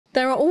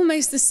There are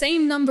almost the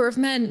same number of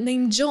men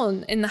named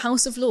John in the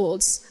House of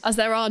Lords as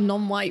there are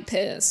non-white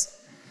peers.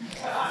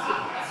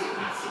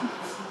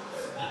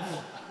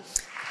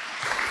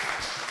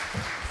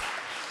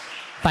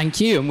 Thank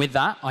you. And with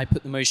that, I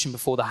put the motion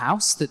before the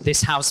House that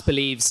this House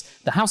believes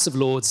the House of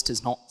Lords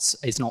is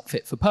not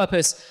fit for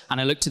purpose. And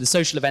I look to the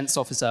Social Events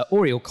Officer,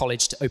 Oriel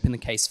College, to open the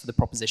case for the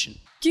proposition.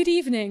 Good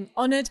evening,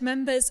 honoured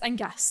members and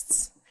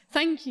guests.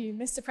 Thank you,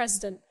 Mr.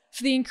 President,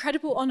 for the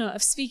incredible honour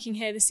of speaking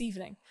here this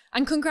evening.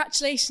 And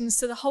congratulations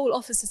to the whole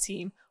officer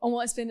team on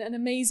what has been an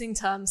amazing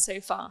term so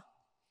far.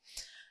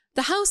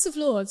 The House of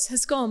Lords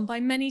has gone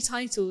by many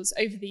titles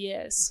over the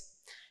years.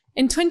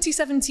 In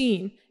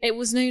 2017, it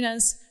was known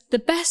as the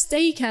best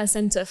daycare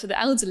centre for the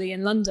elderly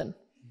in London.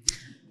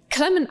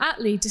 Clement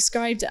Attlee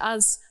described it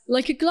as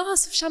like a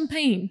glass of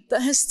champagne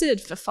that has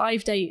stood for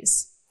 5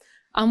 days.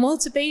 And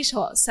Walter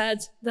Bagehot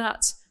said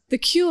that the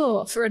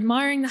cure for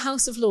admiring the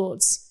House of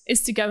Lords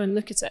is to go and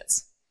look at it.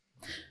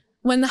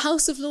 When the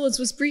House of Lords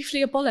was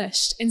briefly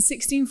abolished in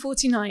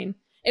 1649,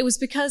 it was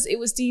because it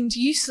was deemed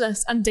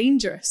useless and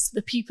dangerous to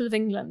the people of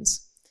England.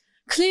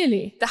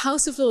 Clearly, the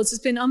House of Lords has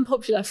been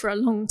unpopular for a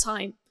long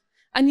time.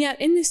 And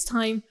yet, in this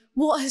time,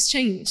 what has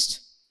changed?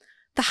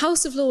 The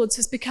House of Lords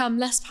has become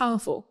less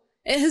powerful.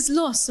 It has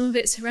lost some of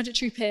its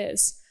hereditary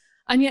peers,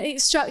 and yet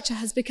its structure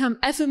has become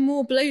ever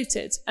more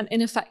bloated and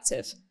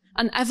ineffective,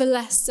 and ever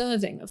less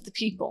serving of the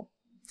people.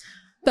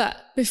 But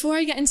before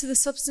I get into the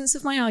substance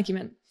of my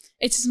argument,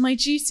 it is my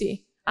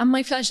duty and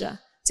my pleasure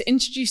to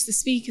introduce the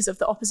speakers of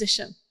the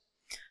opposition.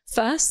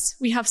 First,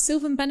 we have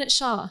Sylvan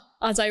Bennett-Shah,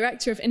 our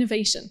Director of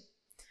Innovation.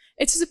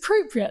 It is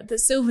appropriate that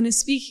Sylvan is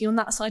speaking on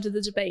that side of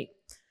the debate.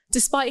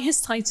 Despite his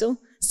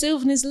title,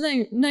 Sylvan is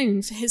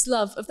known for his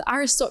love of the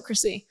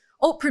aristocracy,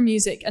 opera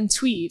music and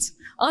tweed,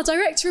 our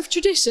Director of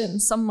Tradition,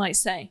 some might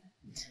say.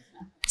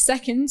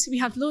 Second, we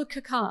have Lord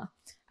Kakar,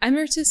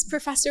 Emeritus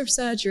Professor of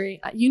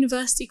Surgery at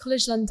University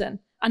College London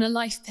and a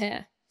life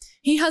peer.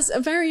 He has a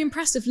very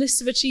impressive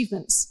list of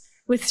achievements,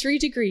 with 3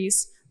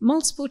 degrees,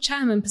 multiple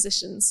chairman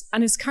positions,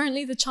 and is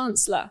currently the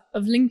Chancellor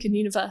of Lincoln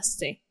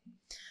University.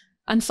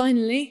 And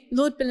finally,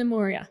 Lord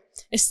Bilimoria,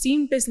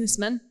 esteemed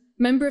businessman,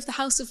 member of the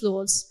House of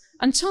Lords,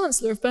 and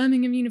Chancellor of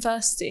Birmingham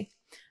University.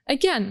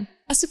 Again,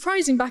 a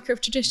surprising backer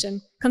of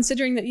tradition,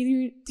 considering that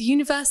the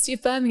University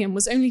of Birmingham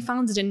was only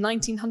founded in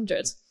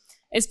 1900.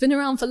 It's been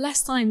around for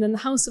less time than the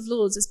House of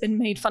Lords has been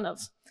made fun of.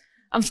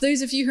 And for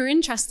those of you who are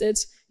interested,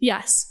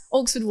 yes,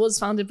 Oxford was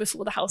founded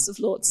before the House of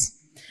Lords.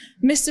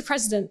 Mr.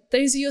 President,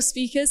 those are your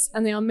speakers,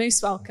 and they are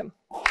most welcome.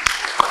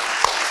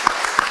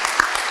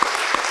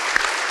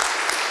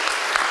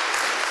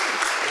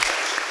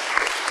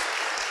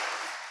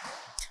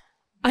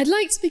 I'd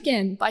like to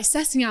begin by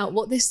setting out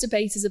what this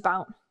debate is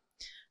about.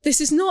 This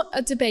is not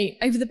a debate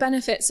over the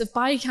benefits of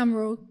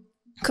bicameral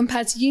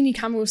compared to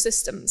unicameral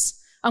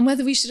systems and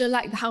whether we should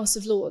elect the House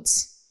of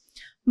Lords.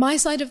 My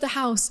side of the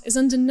House is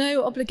under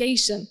no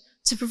obligation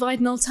to provide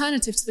an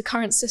alternative to the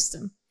current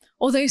system,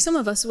 although some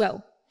of us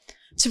will.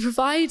 To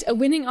provide a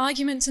winning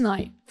argument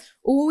tonight,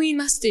 all we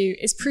must do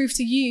is prove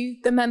to you,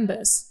 the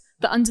members,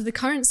 that under the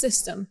current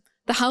system,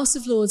 the House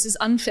of Lords is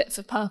unfit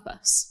for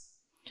purpose.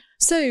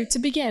 So, to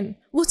begin,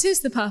 what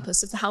is the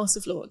purpose of the House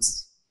of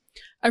Lords?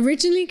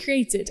 Originally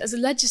created as a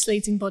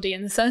legislating body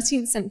in the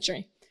 13th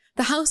century,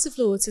 the House of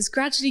Lords has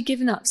gradually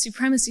given up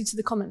supremacy to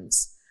the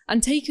Commons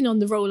and taken on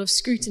the role of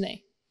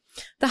scrutiny.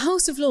 The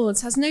House of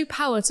Lords has no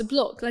power to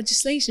block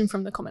legislation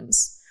from the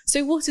Commons,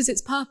 so what is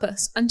its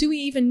purpose, and do we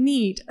even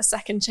need a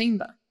second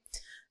chamber?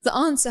 The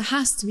answer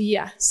has to be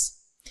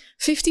yes.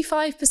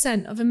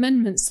 55% of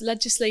amendments to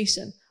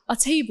legislation are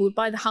tabled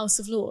by the House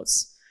of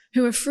Lords,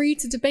 who are free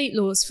to debate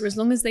laws for as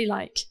long as they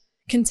like,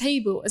 can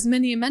table as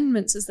many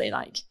amendments as they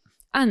like,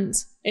 and,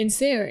 in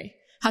theory,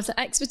 have the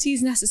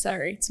expertise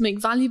necessary to make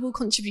valuable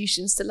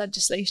contributions to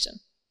legislation.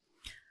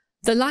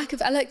 The lack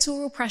of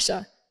electoral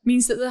pressure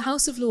means that the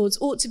House of Lords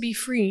ought to be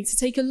free to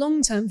take a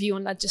long-term view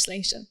on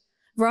legislation,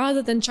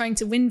 rather than trying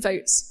to win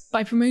votes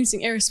by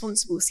promoting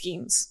irresponsible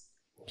schemes.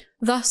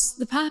 Thus,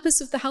 the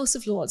purpose of the House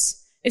of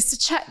Lords is to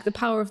check the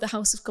power of the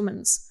House of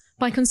Commons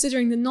by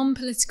considering the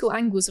non-political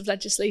angles of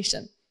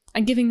legislation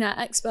and giving their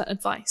expert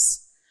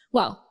advice.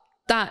 Well,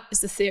 that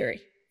is the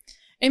theory.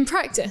 In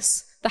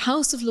practice, the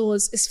House of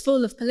Lords is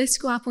full of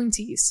political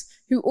appointees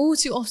who all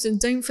too often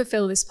don't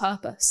fulfill this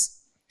purpose.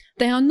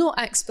 They are not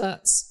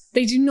experts,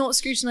 they do not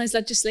scrutinise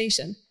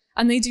legislation,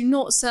 and they do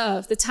not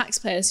serve the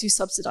taxpayers who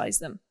subsidise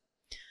them.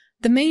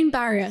 The main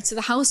barrier to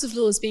the House of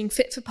Lords being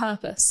fit for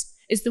purpose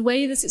is the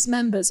way that its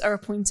members are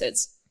appointed,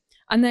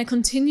 and their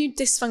continued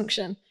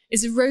dysfunction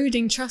is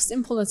eroding trust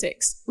in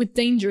politics with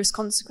dangerous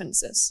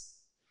consequences.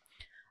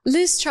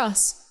 Liz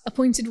Truss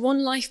appointed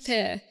 1 life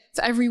peer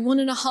for every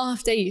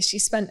 1.5 days she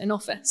spent in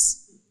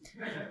office.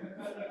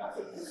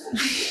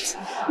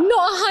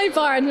 Not a high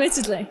bar,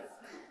 admittedly.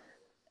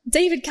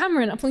 David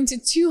Cameron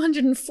appointed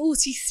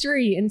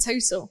 243 in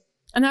total,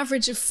 an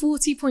average of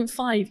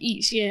 40.5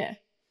 each year.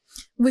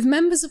 With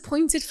members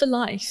appointed for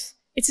life,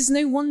 it is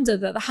no wonder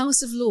that the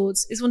House of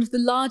Lords is one of the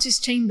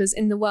largest chambers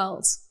in the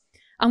world,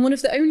 and one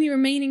of the only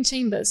remaining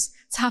chambers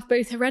to have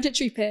both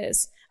hereditary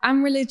peers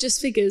and religious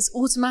figures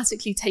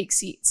automatically take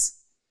seats.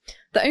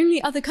 The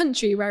only other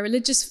country where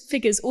religious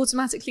figures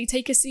automatically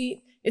take a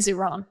seat is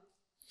Iran.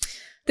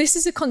 This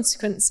is a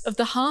consequence of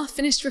the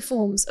half-finished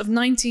reforms of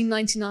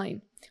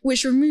 1999,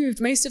 which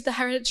removed most of the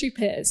hereditary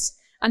peers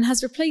and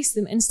has replaced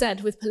them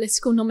instead with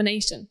political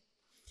nomination.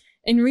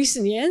 In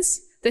recent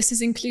years, this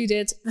has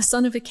included the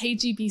son of a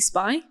KGB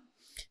spy,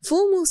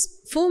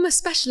 former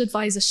special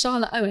advisor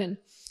Charlotte Owen,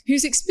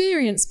 whose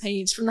experience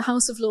page from the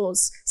House of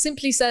Lords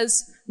simply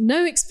says,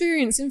 "No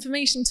experience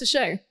information to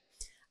show,"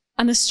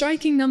 and a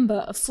striking number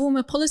of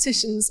former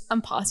politicians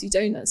and party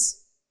donors.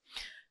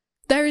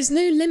 There is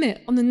no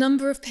limit on the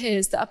number of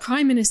peers that a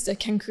Prime Minister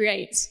can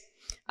create,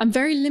 and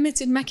very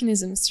limited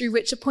mechanisms through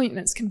which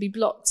appointments can be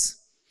blocked.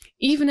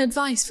 Even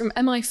advice from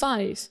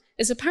MI5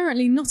 is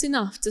apparently not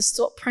enough to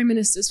stop Prime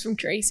Ministers from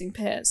creating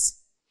peers.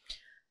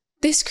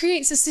 This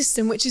creates a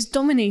system which is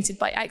dominated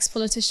by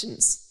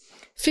ex-politicians.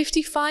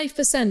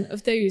 55%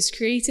 of those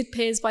created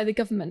peers by the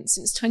government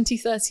since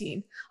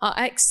 2013 are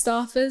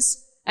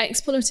ex-staffers,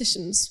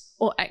 ex-politicians,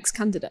 or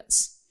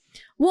ex-candidates.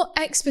 What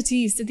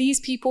expertise do these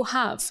people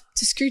have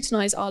to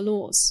scrutinise our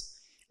laws?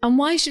 And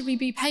why should we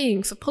be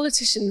paying for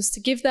politicians to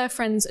give their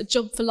friends a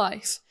job for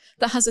life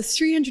that has a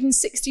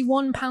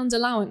 £361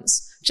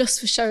 allowance just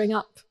for showing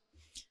up?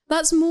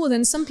 That's more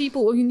than some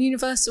people on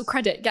universal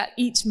credit get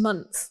each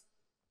month.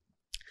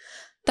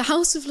 The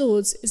House of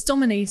Lords is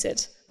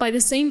dominated by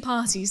the same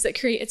parties that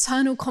create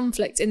eternal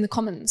conflict in the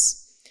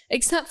Commons,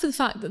 except for the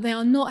fact that they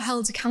are not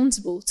held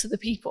accountable to the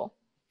people.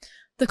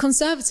 The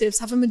Conservatives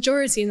have a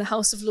majority in the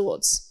House of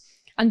Lords,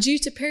 and due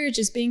to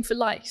peerages being for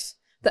life,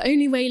 the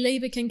only way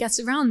Labour can get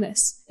around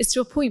this is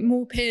to appoint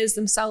more peers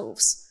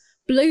themselves,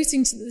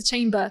 bloating to the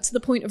chamber to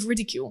the point of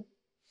ridicule.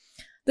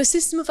 The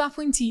system of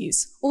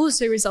appointees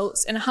also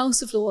results in a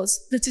House of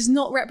Lords that is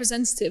not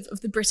representative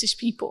of the British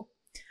people.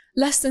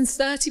 Less than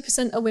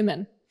 30% are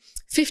women,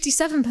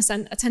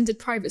 57% attended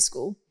private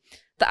school,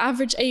 the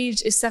average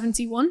age is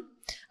 71,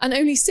 and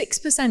only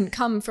 6%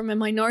 come from a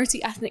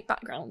minority ethnic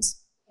background.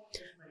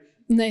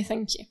 No,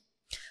 thank you.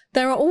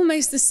 There are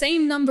almost the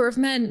same number of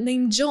men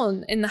named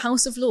John in the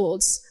House of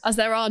Lords as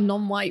there are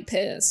non-white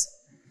peers.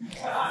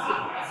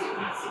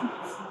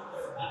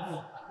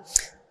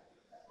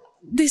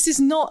 This is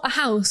not a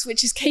house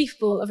which is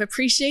capable of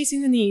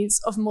appreciating the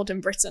needs of modern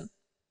Britain.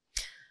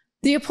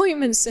 The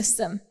appointment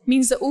system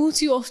means that all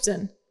too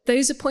often,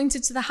 those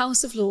appointed to the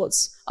House of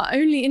Lords are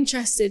only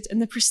interested in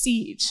the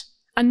prestige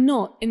and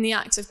not in the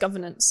act of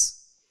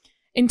governance.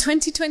 In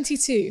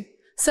 2022,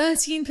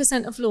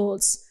 13% of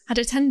Lords had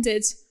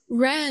attended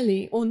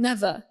rarely or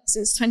never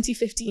since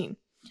 2015,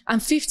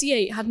 and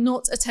 58 had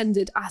not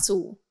attended at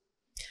all.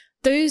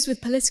 Those with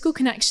political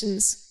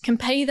connections can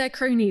pay their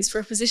cronies for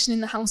a position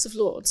in the House of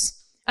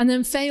Lords, and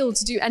then fail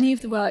to do any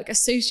of the work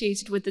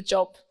associated with the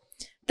job.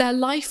 Their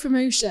life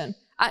promotion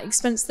at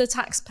expense of the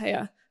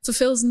taxpayer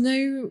fulfills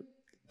no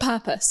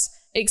purpose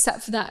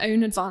except for their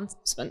own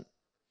advancement.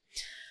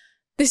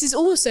 This is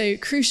also,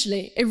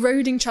 crucially,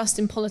 eroding trust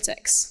in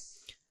politics.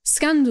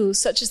 Scandals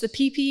such as the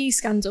PPE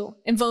scandal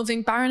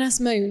involving Baroness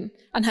Mohn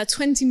and her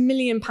 £20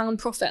 million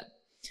profit,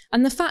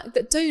 and the fact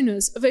that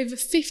donors of over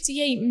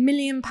 £58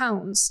 million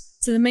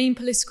to the main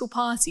political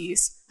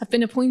parties have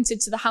been appointed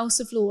to the House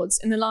of Lords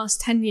in the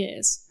last 10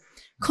 years,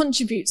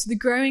 contribute to the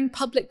growing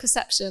public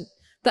perception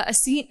that a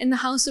seat in the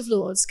House of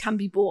Lords can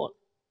be bought.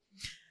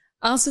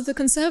 Out of the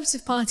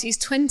Conservative Party's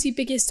 20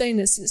 biggest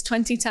donors since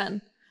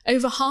 2010,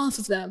 over half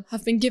of them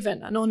have been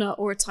given an honour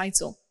or a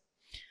title.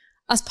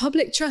 As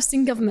public trust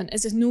in government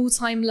is at an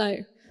all-time low,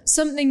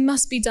 something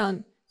must be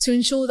done to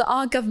ensure that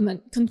our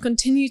government can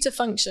continue to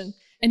function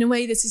in a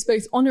way that is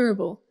both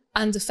honourable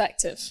and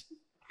effective.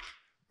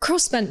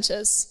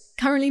 Crossbenchers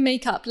currently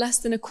make up less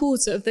than a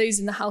quarter of those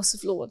in the House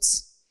of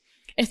Lords.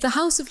 If the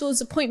House of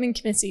Lords Appointment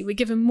Committee were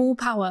given more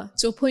power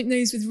to appoint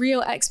those with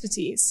real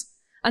expertise,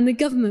 and the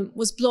government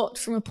was blocked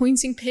from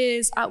appointing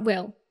peers at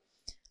will,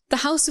 the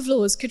House of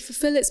Lords could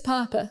fulfil its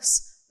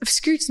purpose of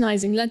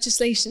scrutinising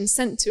legislation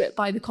sent to it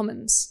by the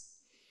Commons.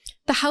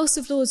 The House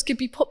of Lords could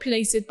be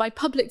populated by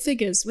public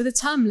figures with a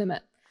term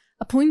limit,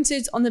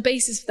 appointed on the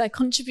basis of their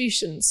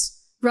contributions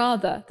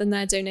rather than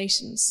their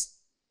donations.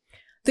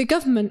 The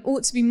government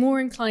ought to be more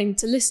inclined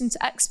to listen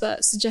to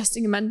experts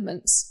suggesting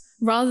amendments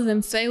rather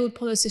than failed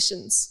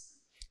politicians,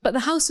 but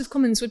the House of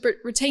Commons would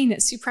retain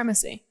its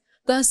supremacy,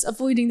 thus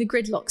avoiding the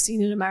gridlock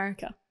seen in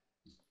America.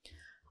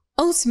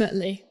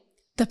 Ultimately,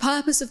 the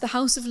purpose of the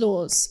House of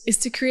Lords is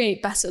to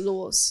create better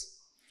laws.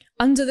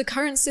 Under the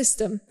current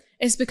system,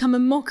 it's become a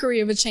mockery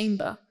of a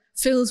chamber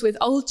filled with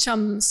old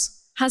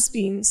chums,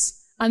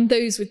 has-beens, and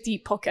those with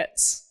deep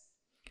pockets.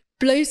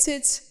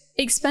 Bloated,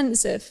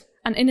 expensive,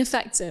 and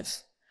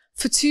ineffective,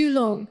 for too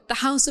long, the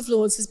House of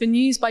Lords has been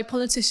used by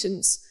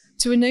politicians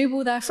to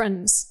ennoble their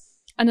friends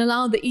and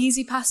allow the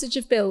easy passage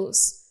of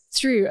bills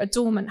through a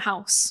dormant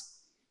house.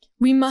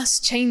 We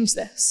must change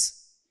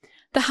this.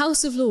 The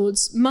House of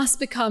Lords must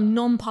become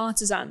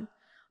non-partisan,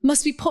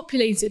 must be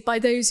populated by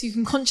those who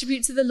can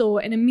contribute to the law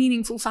in a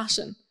meaningful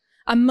fashion,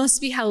 and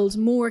must be held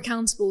more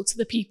accountable to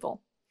the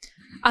people.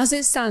 As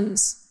it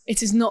stands,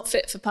 it is not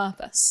fit for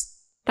purpose.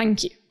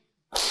 Thank you.